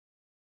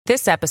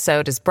This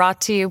episode is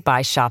brought to you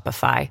by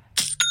Shopify.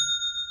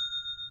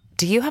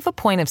 Do you have a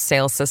point of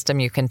sale system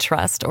you can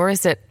trust, or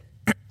is it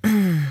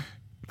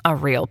a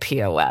real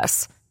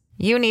POS?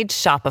 You need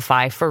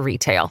Shopify for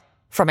retail.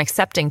 From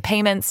accepting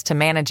payments to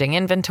managing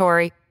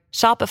inventory,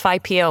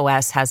 Shopify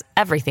POS has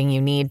everything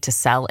you need to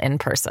sell in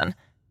person.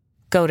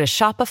 Go to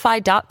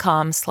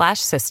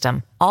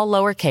shopify.com/system, all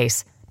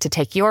lowercase, to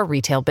take your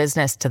retail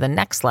business to the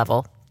next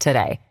level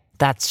today.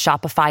 That's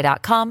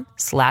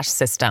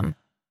shopify.com/system.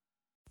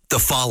 The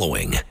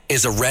following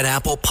is a Red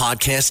Apple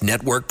Podcast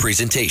Network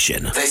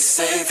presentation. They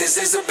say this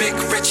is a big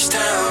rich town.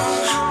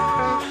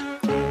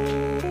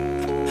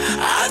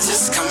 I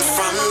just come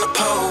from the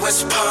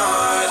poet's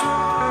part.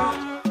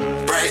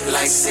 Bright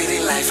light, city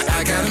life,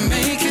 I gotta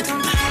make it.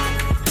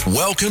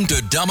 Welcome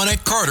to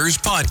Dominic Carter's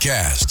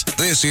podcast.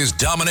 This is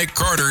Dominic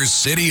Carter's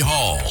City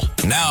Hall.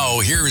 Now,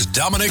 here's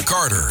Dominic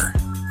Carter.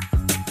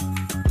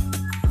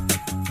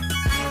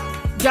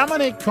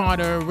 Dominic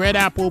Carter, Red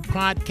Apple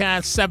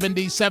Podcast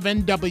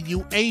 77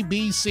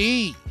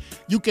 WABC.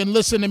 You can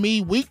listen to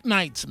me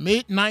weeknights,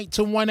 midnight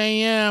to 1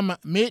 a.m.,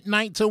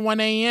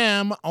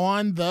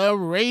 on the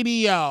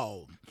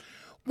radio.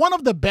 One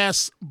of the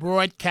best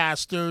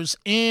broadcasters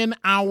in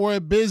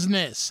our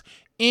business,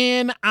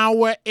 in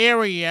our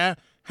area,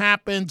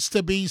 happens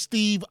to be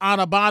Steve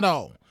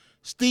Adubato.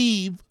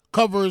 Steve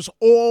covers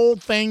all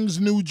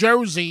things New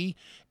Jersey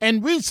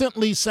and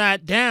recently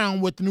sat down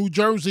with New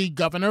Jersey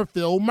Governor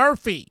Phil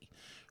Murphy.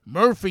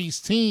 Murphy's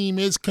team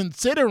is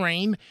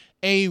considering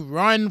a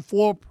run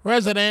for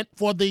president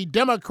for the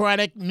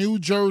Democratic New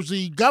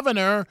Jersey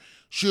governor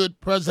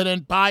should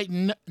President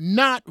Biden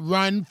not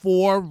run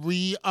for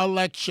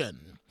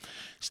re-election.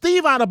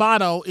 Steve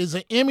Adubato is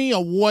an Emmy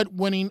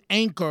Award-winning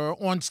anchor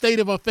on State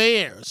of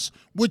Affairs,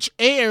 which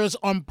airs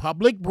on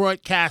public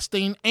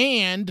broadcasting,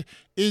 and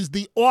is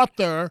the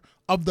author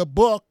of the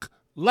book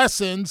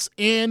Lessons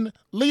in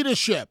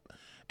Leadership.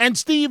 And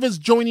Steve is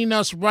joining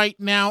us right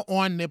now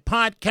on the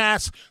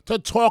podcast to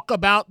talk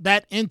about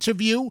that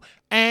interview,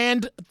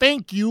 and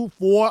thank you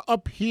for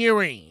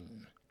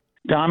appearing.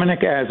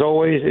 Dominic, as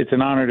always, it's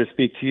an honor to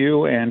speak to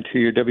you and to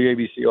your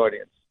WABC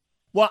audience.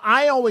 Well,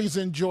 I always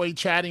enjoy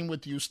chatting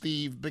with you,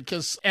 Steve,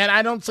 because, and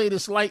I don't say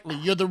this lightly,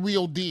 you're the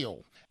real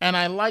deal. And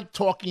I like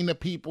talking to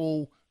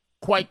people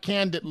quite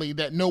candidly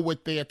that know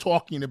what they're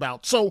talking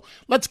about. So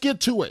let's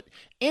get to it.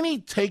 Any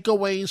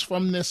takeaways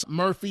from this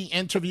Murphy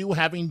interview,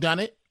 having done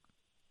it?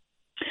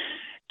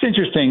 It's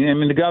interesting. I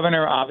mean, the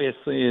governor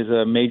obviously is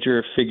a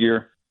major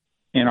figure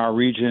in our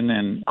region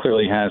and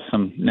clearly has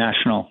some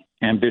national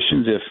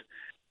ambitions if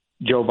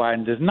Joe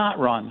Biden does not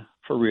run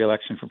for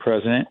re-election for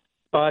president.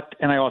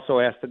 And I also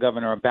asked the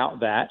governor about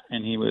that,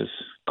 and he was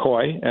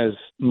coy, as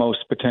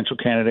most potential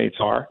candidates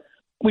are.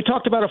 We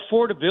talked about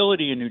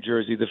affordability in New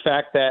Jersey, the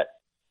fact that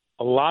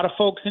a lot of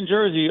folks in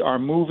Jersey are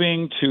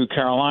moving to the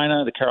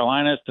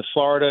Carolinas, to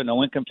Florida.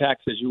 No income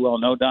tax, as you well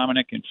know,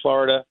 Dominic, in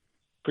Florida.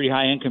 Pretty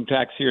high income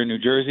tax here in New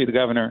Jersey. The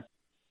governor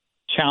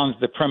challenged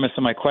the premise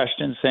of my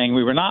question, saying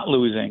we were not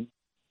losing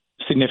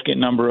a significant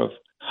number of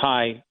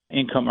high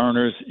income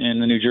earners in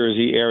the New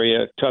Jersey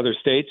area to other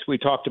states. We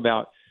talked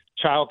about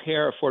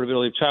childcare,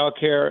 affordability of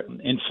childcare,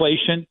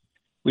 inflation.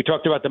 We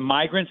talked about the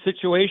migrant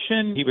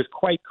situation. He was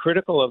quite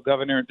critical of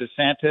Governor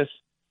DeSantis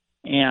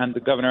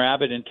and Governor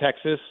Abbott in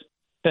Texas,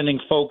 sending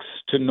folks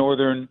to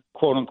northern,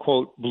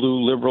 quote-unquote,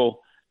 blue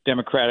liberal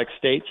Democratic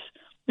states.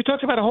 We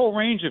talked about a whole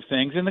range of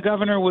things, and the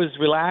governor was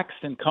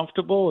relaxed and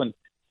comfortable. And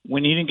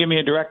when he didn't give me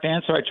a direct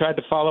answer, I tried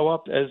to follow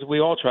up, as we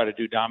all try to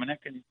do, Dominic,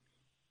 and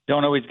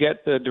don't always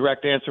get the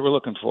direct answer we're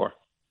looking for.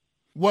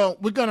 Well,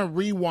 we're going to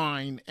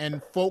rewind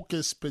and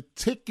focus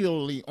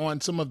particularly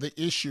on some of the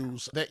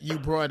issues that you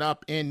brought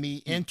up in the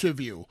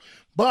interview.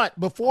 But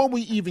before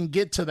we even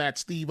get to that,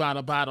 Steve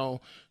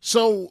Adubato,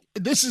 so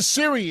this is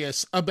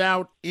serious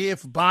about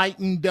if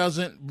Biden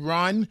doesn't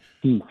run,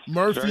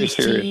 Murphy's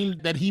team,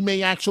 that he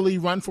may actually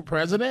run for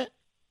president?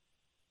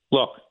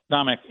 Look,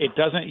 Dominic,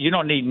 you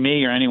don't need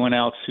me or anyone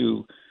else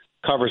who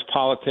covers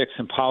politics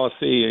and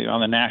policy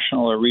on the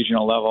national or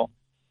regional level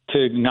to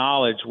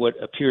acknowledge what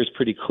appears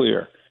pretty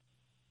clear,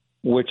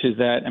 which is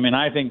that,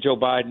 I think Joe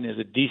Biden is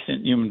a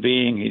decent human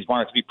being. He's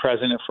wanted to be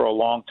president for a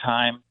long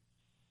time.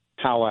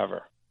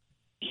 However,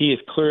 he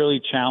is clearly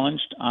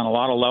challenged on a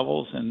lot of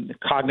levels, and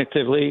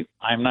cognitively,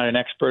 I'm not an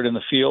expert in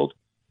the field,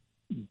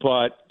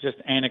 but just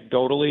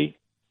anecdotally,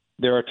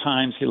 there are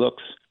times he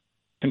looks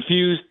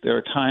confused. There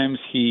are times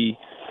he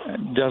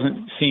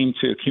doesn't seem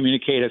to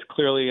communicate as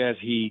clearly as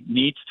he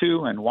needs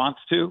to and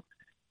wants to.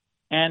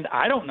 And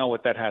I don't know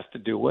what that has to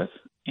do with.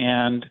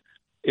 And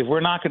if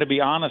we're not going to be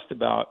honest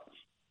about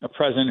a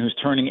president who's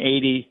turning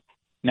 80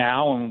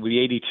 now and will be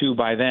 82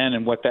 by then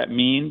and what that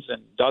means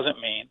and doesn't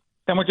mean,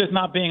 then we're just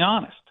not being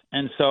honest.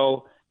 And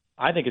so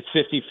I think it's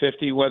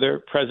 50-50 whether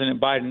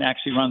President Biden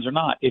actually runs or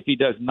not. If he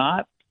does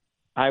not,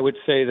 I would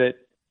say that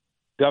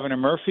Governor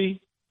Murphy,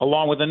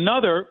 along with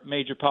another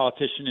major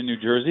politician in New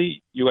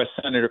Jersey, U.S.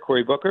 Senator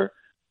Cory Booker,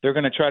 they're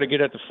going to try to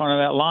get at the front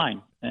of that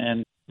line.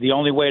 And the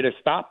only way to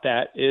stop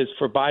that is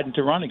for Biden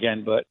to run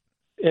again. But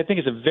I think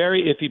it's a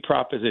very iffy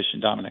proposition,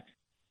 Dominic.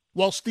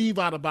 Well, Steve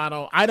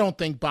Adubato, I don't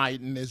think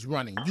Biden is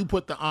running. You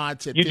put the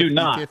odds at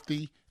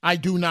 50-50. I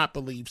do not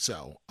believe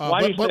so.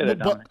 Why do you say that,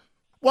 Dominic?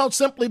 Well,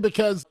 simply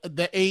because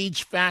the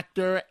age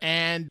factor,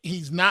 and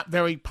he's not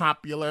very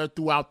popular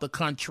throughout the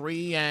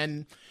country,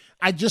 and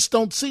I just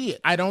don't see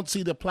it. I don't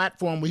see the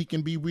platform where he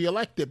can be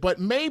reelected. But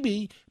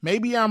maybe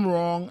I'm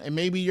wrong, and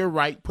maybe you're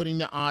right, putting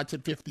the odds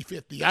at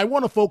 50-50. I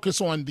want to focus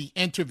on the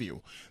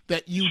interview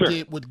that you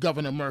did with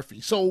Governor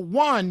Murphy. So,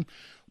 one,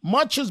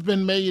 much has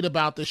been made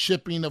about the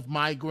shipping of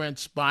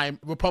migrants by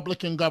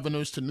Republican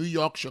governors to New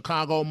York,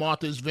 Chicago,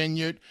 Martha's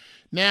Vineyard.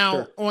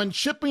 Now, on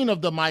shipping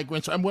of the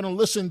migrants, I'm going to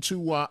listen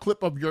to a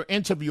clip of your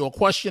interview, a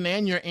question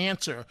and your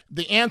answer,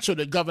 the answer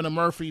that Governor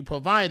Murphy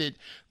provided.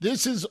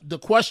 This is the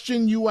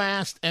question you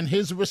asked and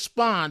his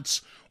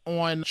response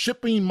on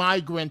shipping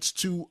migrants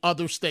to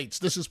other states.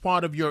 This is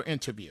part of your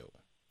interview.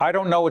 I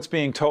don't know what's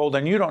being told,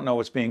 and you don't know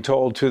what's being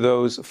told to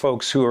those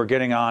folks who are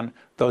getting on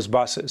those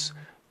buses.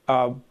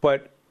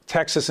 But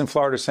Texas and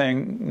Florida are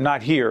saying,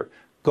 not here.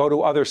 Go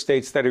to other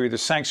states that are either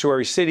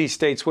sanctuary city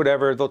states,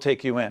 whatever, they'll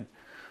take you in.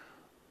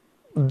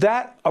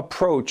 That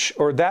approach,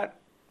 or that,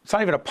 it's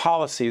not even a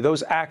policy,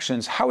 those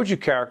actions, how would you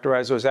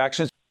characterize those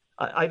actions?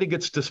 I think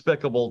it's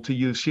despicable to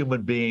use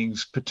human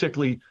beings,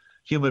 particularly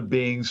human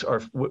beings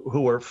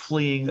who are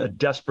fleeing a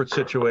desperate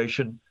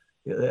situation,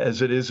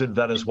 as it is in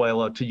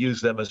Venezuela, to use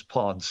them as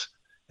pawns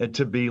and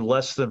to be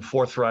less than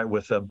forthright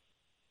with them.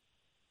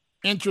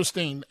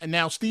 Interesting. And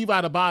now, Steve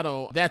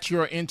Adubato, that's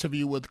your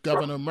interview with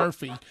Governor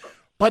Murphy.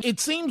 But it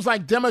seems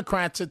like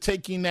Democrats are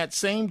taking that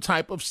same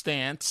type of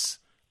stance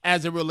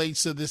as it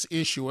relates to this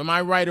issue. Am I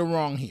right or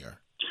wrong here?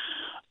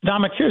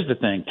 Dominic, here's the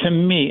thing. To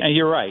me, and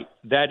you're right,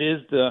 that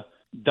is the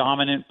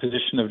dominant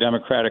position of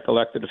Democratic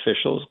elected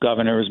officials,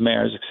 governors,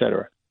 mayors, et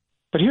cetera.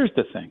 But here's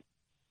the thing.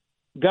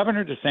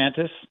 Governor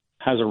DeSantis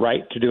has a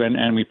right to do,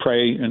 and we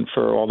pray and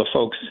for all the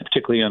folks,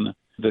 particularly in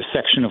the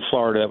section of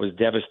Florida that was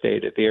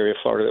devastated, the area of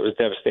Florida that was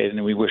devastated,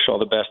 and we wish all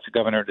the best to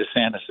Governor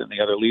DeSantis and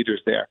the other leaders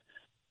there.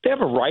 They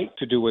have a right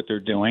to do what they're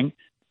doing.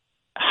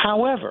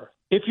 However,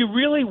 if you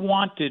really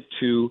wanted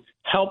to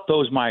help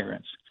those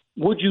migrants,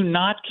 would you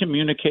not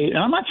communicate? And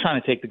I'm not trying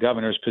to take the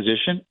governor's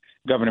position,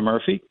 Governor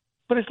Murphy,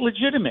 but it's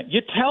legitimate.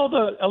 You tell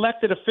the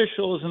elected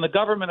officials and the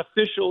government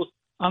officials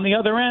on the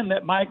other end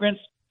that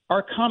migrants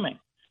are coming.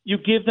 You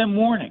give them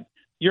warning.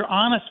 You're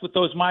honest with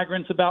those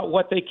migrants about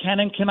what they can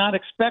and cannot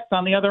expect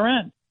on the other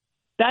end.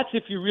 That's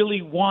if you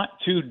really want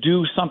to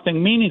do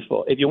something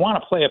meaningful. If you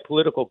want to play a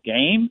political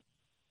game,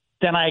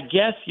 then I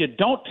guess you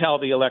don't tell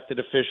the elected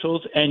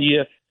officials and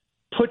you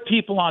put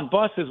people on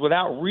buses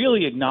without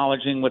really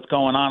acknowledging what's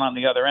going on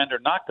the other end or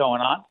not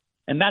going on.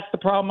 And that's the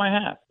problem I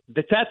have.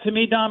 That to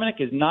me, Dominic,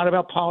 is not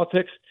about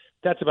politics.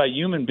 That's about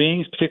human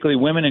beings,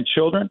 particularly women and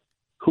children,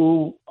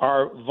 who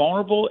are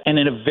vulnerable and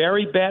in a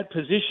very bad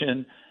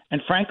position. And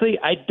frankly,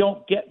 I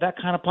don't get that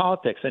kind of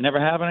politics. I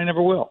never have and I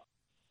never will.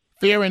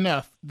 Fair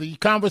enough. The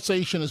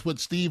conversation is with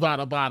Steve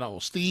Adubato.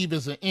 Steve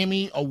is an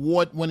Emmy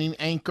award-winning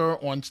anchor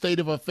on State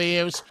of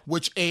Affairs,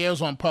 which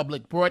airs on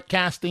public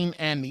broadcasting,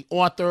 and the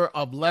author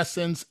of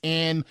Lessons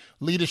in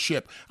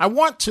Leadership. I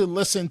want to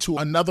listen to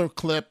another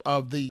clip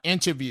of the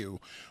interview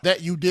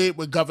that you did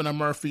with Governor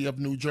Murphy of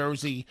New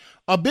Jersey.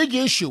 A big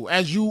issue,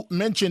 as you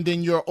mentioned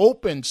in your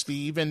open,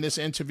 Steve, in this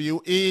interview,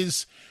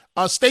 is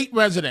state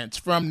residents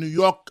from New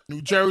York,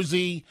 New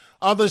Jersey,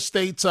 other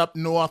states up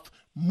north,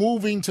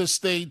 moving to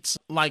states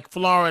like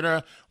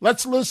Florida.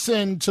 Let's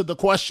listen to the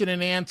question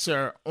and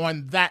answer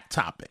on that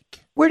topic.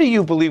 Where do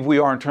you believe we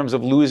are in terms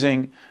of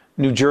losing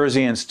New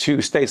Jerseyans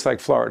to states like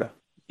Florida?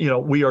 You know,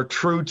 we are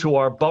true to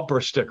our bumper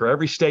sticker.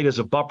 Every state has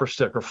a bumper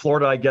sticker.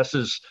 Florida, I guess,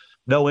 is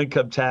no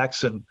income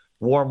tax and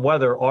warm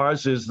weather.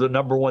 Ours is the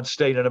number one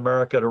state in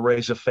America to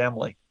raise a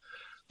family.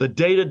 The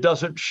data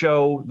doesn't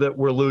show that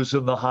we're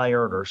losing the high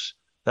earners.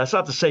 That's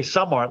not to say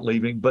some aren't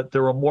leaving, but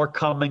there are more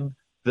coming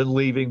than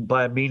leaving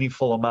by a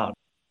meaningful amount.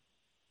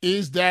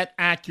 Is that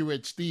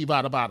accurate, Steve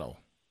Adubato?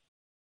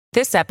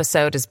 This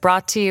episode is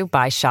brought to you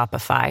by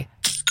Shopify.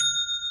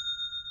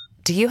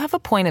 Do you have a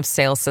point of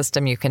sale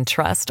system you can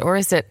trust, or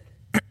is it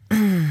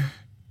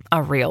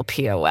a real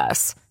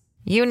POS?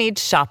 You need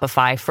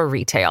Shopify for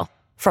retail.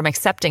 From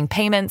accepting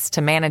payments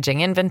to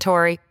managing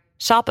inventory,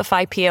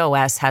 Shopify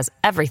POS has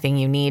everything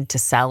you need to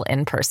sell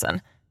in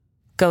person.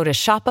 Go to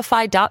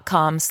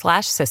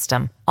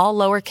shopify.com/system, all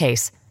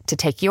lowercase, to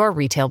take your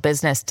retail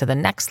business to the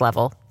next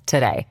level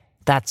today.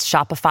 That's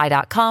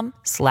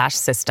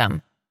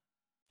shopify.com/system.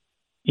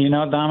 You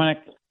know, Dominic,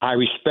 I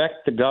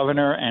respect the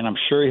governor, and I'm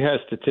sure he has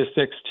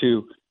statistics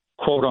to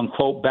quote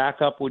unquote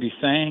back up what he's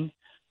saying.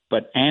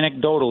 But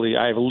anecdotally,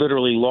 I've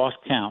literally lost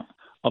count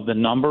of the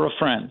number of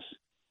friends,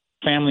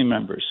 family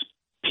members,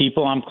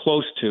 people I'm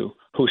close to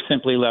who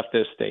simply left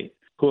this state,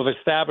 who have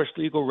established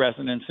legal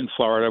residence in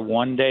Florida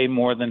one day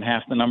more than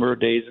half the number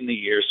of days in the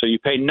year. So you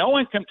pay no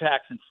income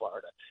tax in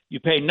Florida. You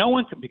pay no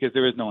income because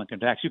there is no income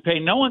tax. You pay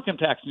no income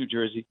tax in New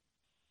Jersey.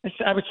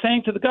 I was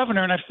saying to the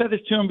governor, and I've said this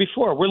to him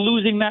before, we're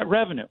losing that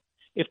revenue.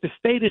 If the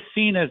state is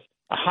seen as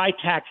a high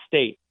tax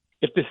state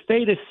If the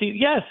state is,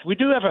 yes, we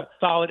do have a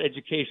solid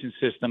education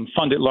system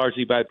funded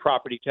largely by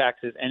property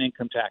taxes and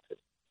income taxes.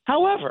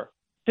 However,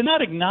 to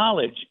not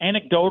acknowledge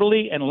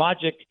anecdotally and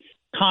logic,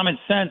 common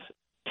sense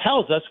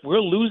tells us we're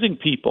losing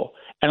people.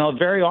 And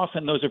very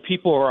often those are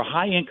people who are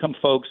high-income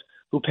folks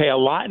who pay a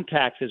lot in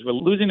taxes. We're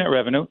losing that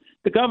revenue.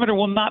 The governor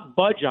will not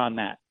budge on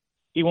that.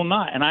 He will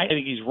not. And I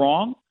think he's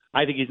wrong.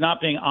 I think he's not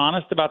being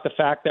honest about the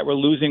fact that we're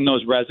losing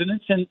those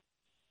residents. And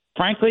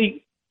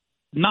frankly,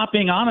 not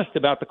being honest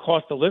about the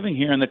cost of living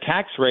here and the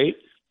tax rate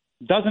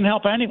doesn't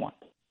help anyone.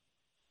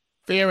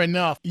 Fair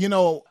enough. You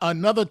know,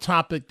 another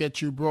topic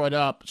that you brought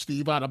up,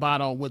 Steve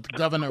Adubato, with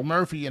Governor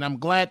Murphy, and I'm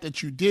glad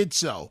that you did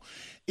so,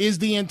 is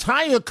the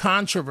entire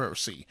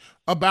controversy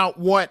about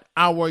what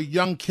our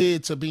young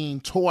kids are being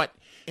taught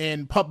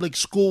in public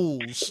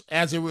schools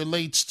as it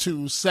relates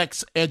to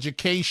sex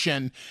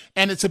education.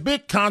 And it's a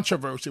big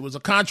controversy. It was a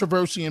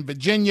controversy in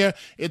Virginia.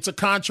 It's a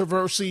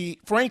controversy,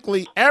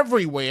 frankly,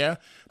 everywhere.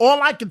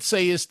 All I could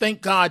say is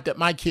thank God that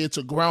my kids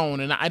are grown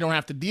and I don't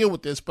have to deal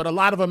with this. But a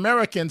lot of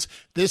Americans,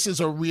 this is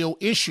a real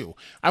issue.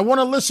 I want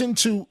to listen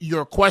to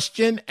your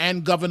question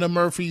and Governor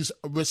Murphy's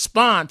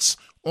response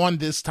on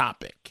this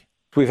topic.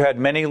 We've had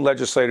many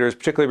legislators,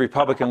 particularly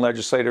Republican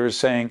legislators,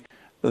 saying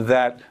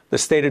that the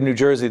state of New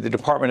Jersey, the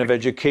Department of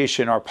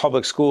Education, our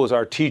public schools,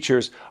 our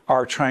teachers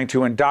are trying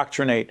to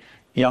indoctrinate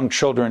young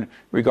children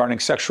regarding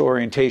sexual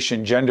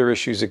orientation, gender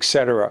issues,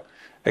 etc.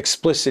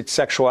 Explicit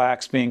sexual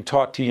acts being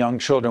taught to young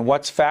children.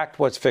 What's fact?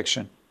 What's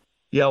fiction?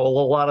 Yeah, well,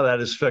 a lot of that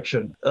is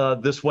fiction.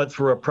 This went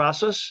through a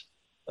process,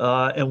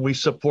 and we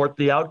support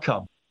the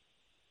outcome.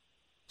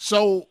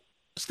 So,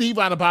 Steve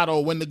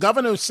Adubato, when the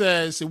governor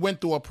says it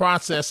went through a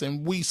process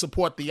and we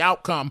support the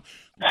outcome,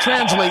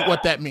 translate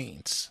what that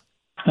means.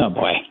 Oh,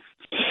 boy.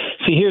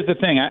 See, here's the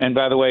thing. And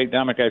by the way,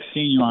 Dominic, I've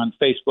seen you on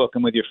Facebook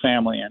and with your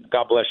family, and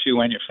God bless you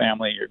and your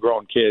family, your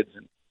grown kids,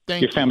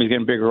 and your family's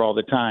getting bigger all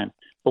the time.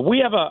 But we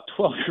have a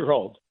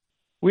 12-year-old.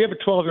 We have a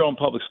 12-year-old in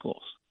public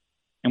schools.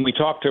 And we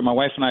talk to her, my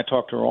wife and I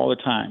talk to her all the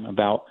time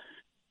about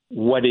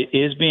what it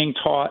is being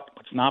taught,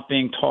 what's not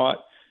being taught.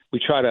 We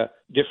try to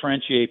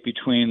differentiate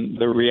between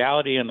the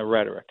reality and the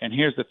rhetoric. And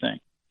here's the thing.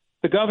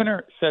 The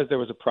governor says there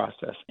was a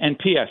process. And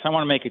P.S., I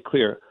want to make it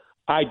clear.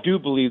 I do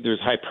believe there's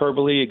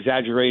hyperbole,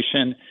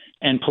 exaggeration,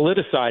 and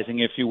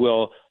politicizing, if you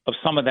will, of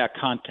some of that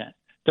content.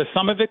 Does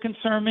some of it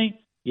concern me?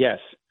 Yes.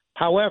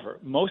 However,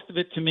 most of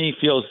it to me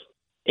feels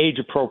age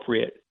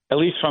appropriate, at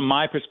least from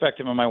my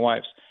perspective and my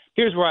wife's.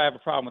 Here's where I have a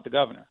problem with the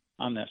governor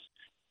on this.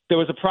 There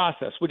was a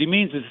process. What he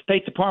means is the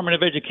State Department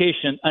of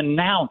Education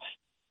announced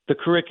the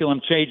curriculum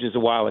changes a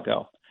while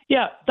ago.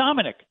 Yeah,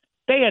 Dominic,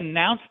 they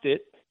announced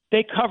it.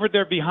 They covered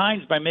their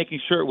behinds by making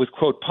sure it was,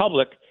 quote,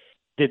 public.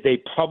 Did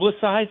they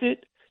publicize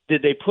it?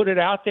 Did they put it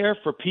out there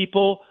for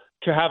people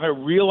to have a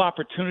real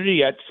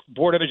opportunity at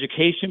Board of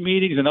Education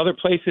meetings and other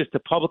places to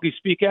publicly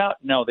speak out?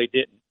 No, they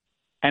didn't.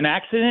 An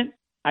accident?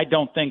 I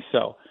don't think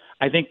so.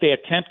 I think they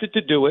attempted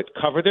to do it,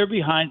 cover their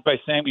behinds by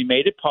saying we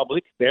made it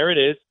public, there it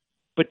is,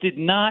 but did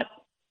not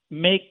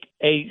make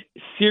a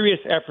serious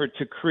effort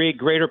to create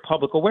greater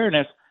public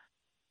awareness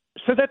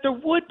so that there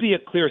would be a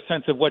clear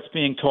sense of what's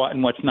being taught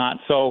and what's not.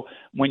 So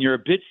when you're a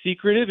bit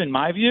secretive, in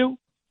my view,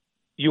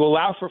 you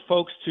allow for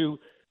folks to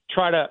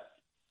try to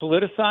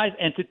politicize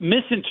and to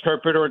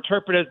misinterpret or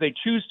interpret as they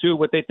choose to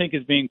what they think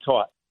is being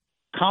taught.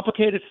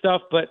 Complicated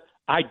stuff, but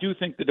I do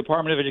think the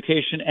Department of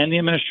Education and the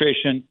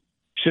administration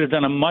should have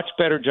done a much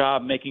better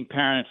job making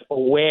parents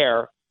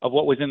aware of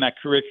what was in that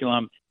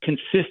curriculum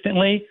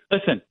consistently.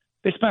 Listen,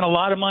 they spent a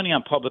lot of money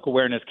on public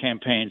awareness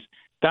campaigns.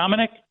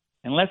 Dominic,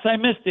 unless I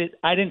missed it,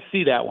 I didn't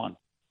see that one.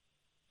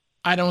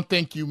 I don't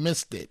think you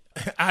missed it.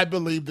 I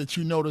believe that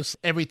you notice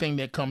everything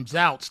that comes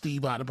out,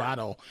 Steve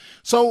Adubato.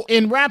 So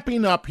in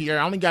wrapping up here,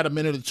 I only got a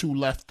minute or two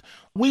left.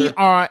 We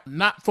are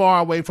not far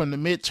away from the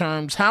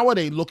midterms. How are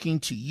they looking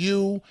to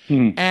you?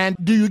 And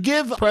do you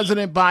give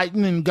President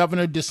Biden and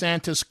Governor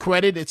DeSantis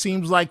credit? It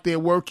seems like they're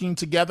working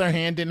together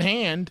hand in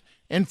hand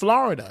in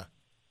Florida.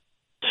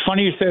 It's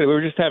funny you said it. We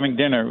were just having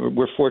dinner.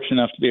 We're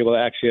fortunate enough to be able to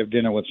actually have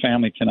dinner with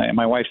family tonight. And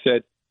my wife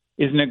said,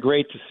 isn't it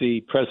great to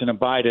see President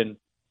Biden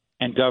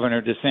and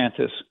Governor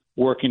DeSantis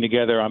working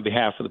together on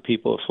behalf of the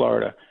people of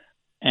Florida?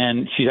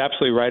 And she's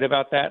absolutely right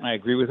about that, and I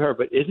agree with her.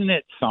 But isn't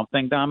it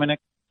something, Dominic,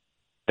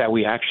 that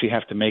we actually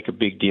have to make a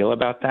big deal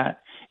about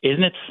that?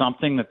 Isn't it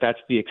something that that's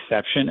the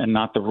exception and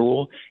not the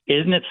rule?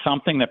 Isn't it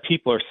something that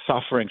people are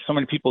suffering? So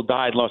many people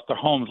died, lost their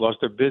homes, lost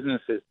their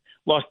businesses,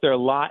 lost their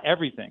lot,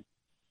 everything.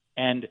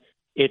 And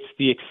it's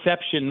the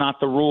exception, not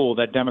the rule,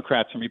 that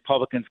Democrats and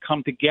Republicans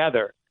come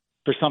together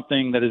for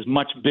something that is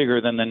much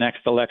bigger than the next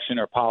election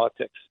or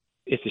politics.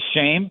 It's a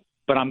shame,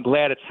 but I'm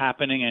glad it's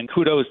happening, and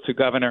kudos to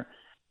Governor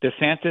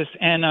DeSantis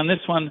and on this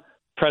one,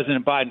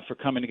 President Biden, for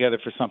coming together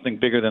for something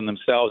bigger than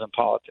themselves in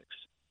politics.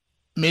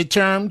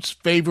 Midterms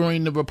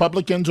favoring the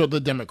Republicans or the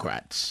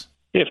Democrats?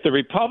 If the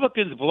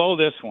Republicans blow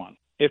this one,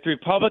 if the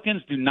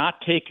Republicans do not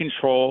take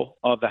control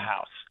of the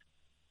House,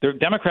 the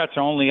Democrats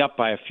are only up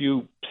by a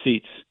few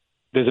seats.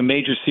 There's a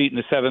major seat in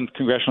the 7th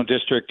Congressional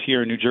District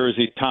here in New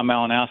Jersey. Tom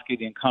Malinowski,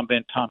 the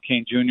incumbent, Tom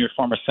Kean Jr.,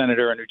 former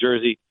senator in New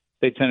Jersey,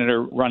 state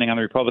senator running on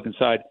the Republican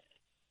side.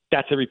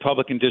 That's a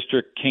Republican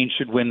district. Kane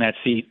should win that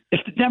seat.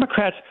 If the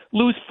Democrats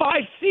lose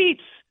 5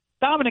 seats,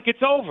 Dominic,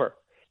 it's over.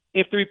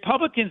 If the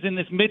Republicans in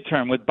this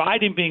midterm, with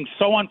Biden being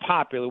so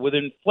unpopular, with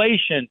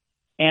inflation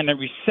and the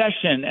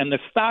recession and the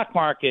stock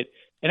market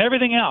and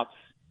everything else,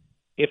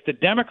 if the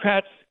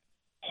Democrats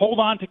hold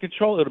on to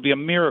control, it'll be a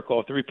miracle.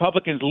 If the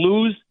Republicans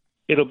lose,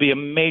 it'll be a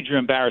major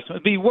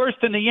embarrassment. It'll be worse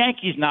than the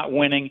Yankees not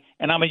winning,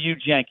 and I'm a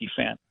huge Yankee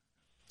fan.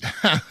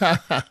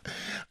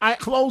 I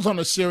close on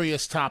a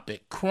serious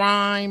topic,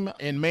 crime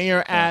and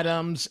Mayor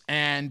Adams,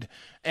 and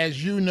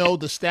as you know,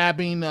 the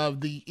stabbing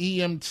of the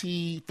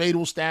EMT,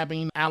 fatal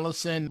stabbing,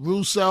 Allison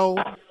Russo.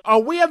 Are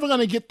we ever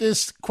going to get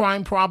this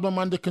crime problem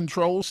under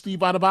control, Steve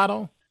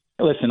Adubato?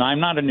 Listen,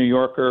 I'm not a New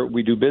Yorker.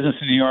 We do business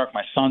in New York.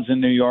 My son's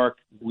in New York.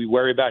 We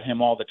worry about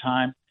him all the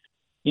time.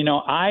 You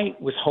know, I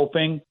was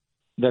hoping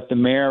that the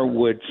mayor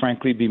would,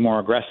 frankly, be more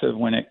aggressive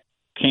when it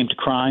came to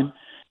crime.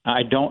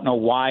 I don't know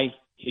why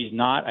he's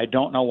not. I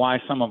don't know why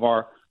some of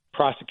our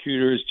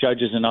prosecutors,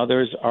 judges, and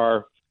others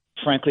are,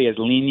 frankly, as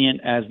lenient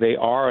as they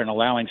are and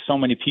allowing so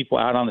many people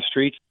out on the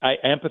streets. I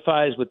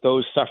empathize with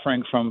those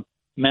suffering from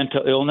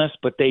mental illness,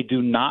 but they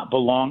do not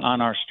belong on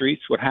our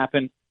streets. What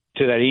happened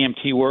to that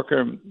EMT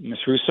worker, Ms.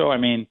 Russo, I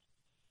mean,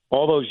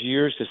 all those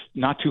years, just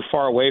not too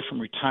far away from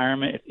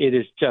retirement, it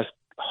is just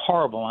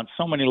horrible on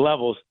so many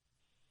levels.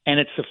 And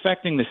it's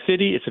affecting the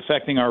city. It's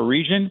affecting our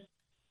region.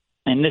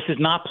 And this is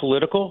not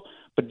political,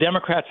 but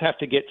Democrats have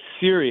to get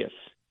serious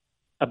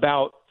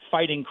about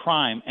fighting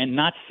crime and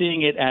not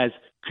seeing it as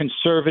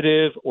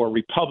conservative or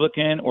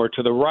Republican or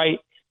to the right.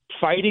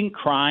 Fighting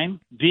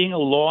crime, being a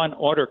law and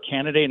order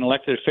candidate and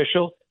elected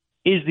official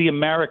is the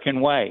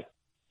American way.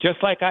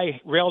 Just like I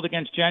railed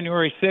against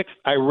January 6th,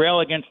 I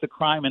rail against the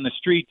crime in the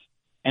streets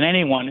and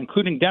anyone,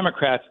 including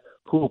Democrats,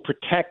 who will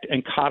protect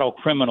and coddle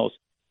criminals.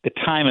 The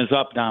time is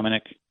up,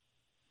 Dominic.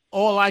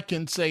 All I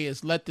can say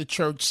is let the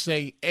church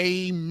say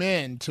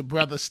amen to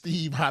Brother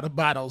Steve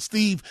Adubato.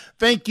 Steve,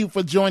 thank you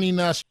for joining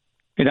us.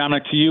 Hey,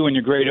 Dominic, to you and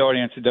your great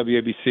audience at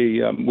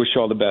WABC, wish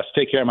you all the best.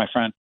 Take care, my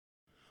friend.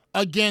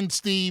 Again,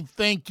 Steve,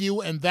 thank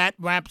you, and that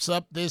wraps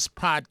up this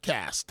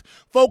podcast.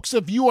 Folks,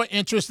 if you are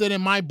interested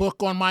in my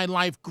book on my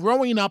life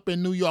growing up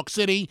in New York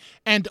City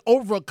and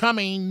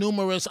overcoming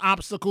numerous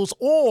obstacles,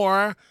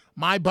 or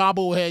my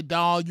bobblehead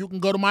doll, you can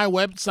go to my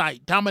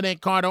website,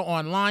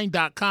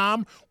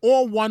 DominicCarterOnline.com,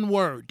 or one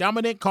word,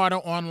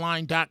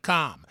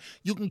 DominicCarterOnline.com.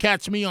 You can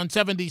catch me on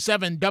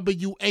 77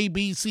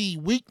 WABC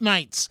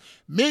weeknights,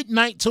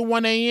 midnight to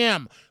 1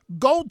 a.m.,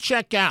 Go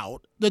check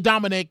out the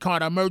Dominic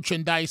Carter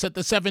merchandise at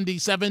the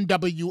 77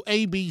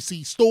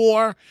 WABC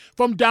store,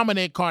 from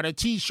Dominic Carter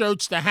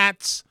t-shirts to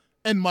hats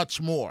and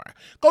much more.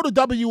 Go to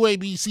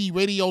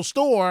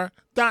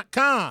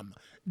WABCRadiostore.com.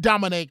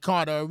 Dominic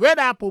Carter, Red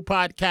Apple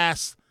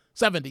Podcast,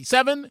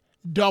 77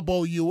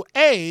 WABC.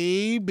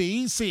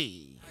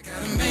 I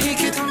gotta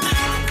make it.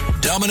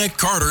 Dominic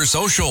Carter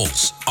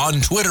socials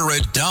on Twitter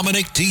at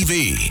Dominic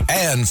TV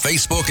and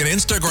Facebook and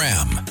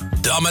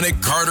Instagram.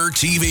 Dominic Carter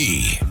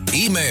TV.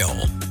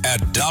 Email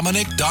at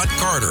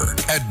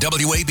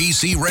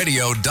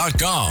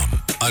dominic.carter@wabcradio.com.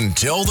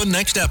 Until the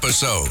next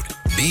episode,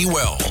 be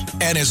well.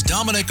 And as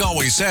Dominic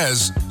always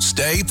says,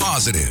 stay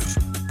positive.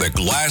 The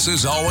glass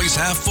is always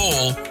half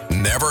full,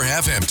 never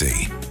half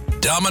empty.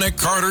 Dominic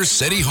Carter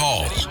City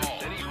Hall.